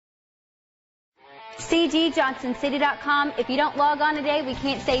CGJohnsonCity.com. If you don't log on today, we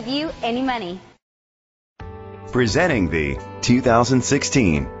can't save you any money. Presenting the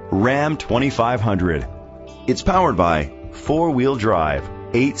 2016 Ram 2500. It's powered by 4-wheel drive,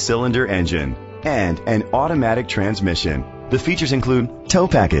 8-cylinder engine, and an automatic transmission. The features include tow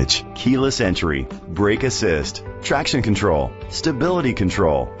package, keyless entry, brake assist, traction control, stability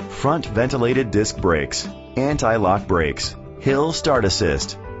control, front ventilated disc brakes, anti-lock brakes, hill start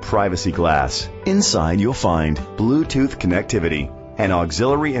assist, privacy glass. Inside you'll find Bluetooth connectivity, an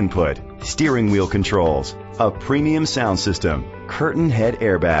auxiliary input, steering wheel controls, a premium sound system, curtain head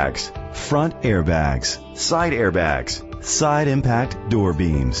airbags, front airbags, side impact door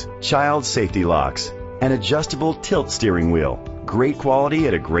beams, child safety locks, an adjustable tilt steering wheel. Great quality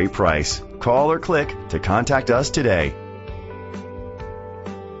at a great price. Call or click to contact us today.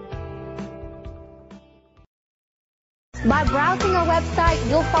 By browsing our website,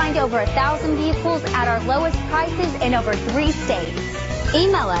 you'll find over 1,000 vehicles at our lowest prices in over 3 states.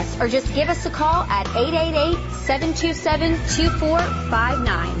 Email us or just give us a call at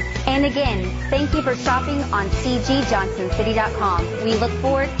 888-727-2459. And again, thank you for shopping on CGJohnsonCity.com. We look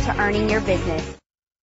forward to earning your business.